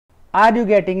Are you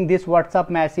getting this WhatsApp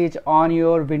message on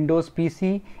your Windows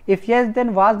PC? If yes,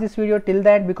 then watch this video till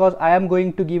that, because I am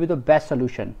going to give you the best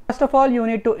solution. First of all, you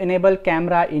need to enable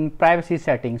camera in privacy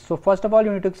settings. So first of all,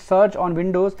 you need to search on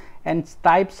Windows and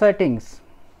type settings.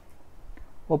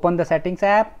 Open the settings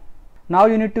app. Now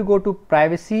you need to go to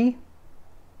privacy.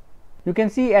 You can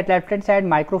see at left hand side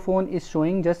microphone is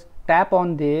showing. Just tap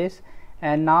on this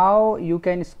and now you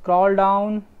can scroll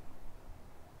down.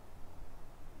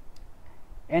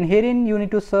 And herein you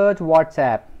need to search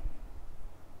WhatsApp.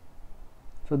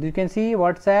 So you can see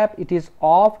WhatsApp, it is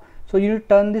off. So you need to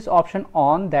turn this option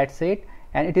on, that's it.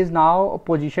 And it is now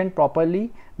positioned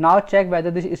properly. Now check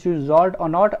whether this issue is resolved or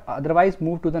not, otherwise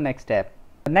move to the next step.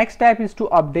 The next step is to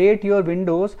update your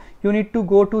Windows. You need to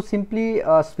go to simply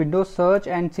Windows search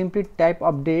and simply type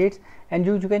updates, and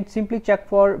you can simply check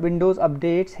for Windows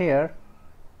updates here.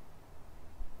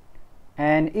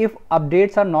 And if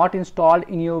updates are not installed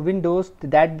in your Windows,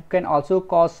 that can also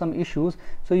cause some issues.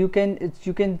 So you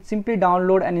can simply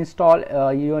download and install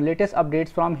your latest updates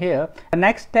from here. The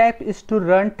next step is to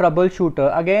run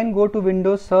troubleshooter. Again, go to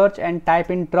Windows search and type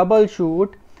in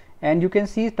troubleshoot, and you can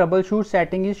see troubleshoot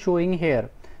setting is showing here.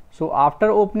 So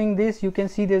after opening this, you can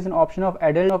see there is an option of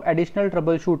additional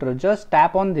troubleshooter. Just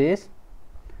tap on this.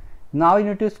 Now you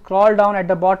need to scroll down at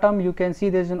the bottom. You can see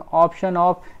there is an option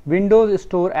of Windows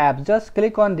Store apps. Just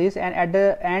click on this, and at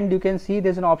the end you can see there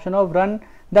is an option of run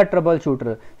the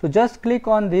troubleshooter. So just click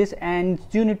on this and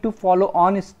you need to follow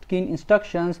on screen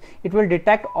instructions. It will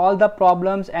detect all the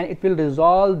problems and it will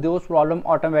resolve those problems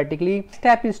automatically.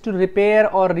 Step is to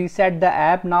repair or reset the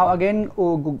app. Now again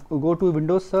go to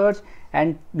Windows search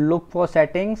and look for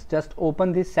settings. Just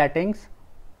open these settings.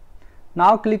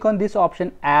 Now click on this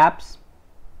option apps.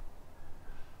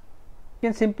 You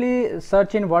can simply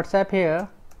search in WhatsApp here.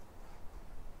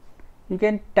 You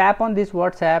can tap on this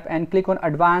WhatsApp and click on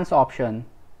advanced option.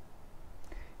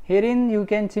 Herein you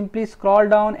can simply scroll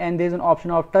down and there is an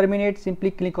option of terminate. Simply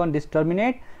click on this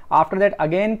terminate. After that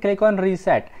again click on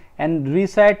reset and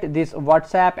reset this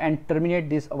WhatsApp and terminate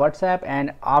this WhatsApp,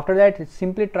 and after that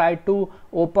simply try to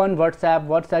open WhatsApp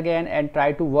once again and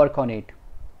try to work on it.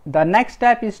 The next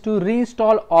step is to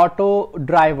reinstall auto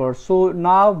driver. So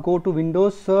now go to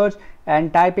Windows search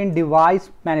and type in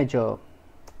device manager.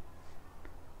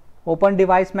 Open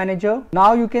device manager.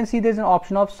 Now you can see there is an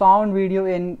option of sound, video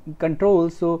and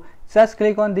controls. So just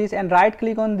click on this and right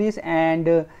click on this, and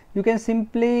you can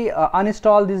simply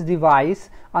uninstall this device.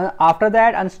 After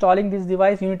that, installing this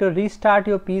device, you need to restart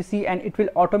your PC and it will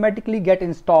automatically get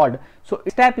installed. So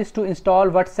step is to install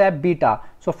WhatsApp beta.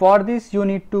 So for this you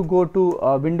need to go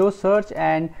to Windows search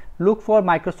and look for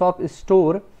Microsoft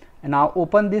Store, and now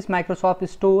open this Microsoft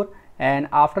Store, and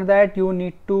after that you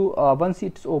need to once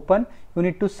it's open, you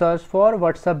need to search for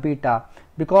WhatsApp beta,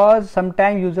 because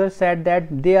sometimes users said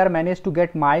that they are managed to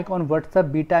get mic on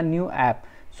WhatsApp beta new app.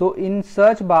 So in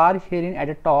search bar here at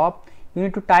the top, you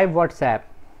need to type WhatsApp.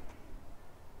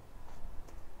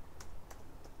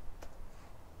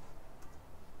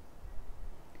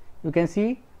 You can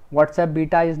see WhatsApp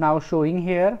beta is now showing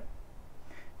here.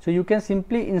 So you can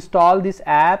simply install this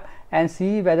app and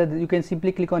see whether you can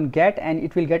simply click on get and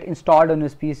it will get installed on your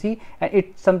PC, and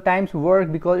it sometimes works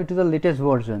because it is the latest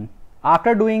version.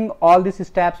 After doing all these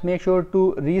steps, make sure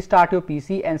to restart your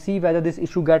PC and see whether this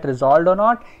issue get resolved or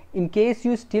not. In case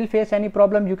you still face any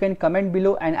problem, you can comment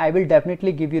below and I will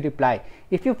definitely give you reply.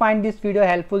 If you find this video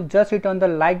helpful, just hit on the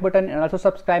like button and also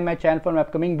subscribe my channel for my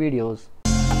upcoming videos.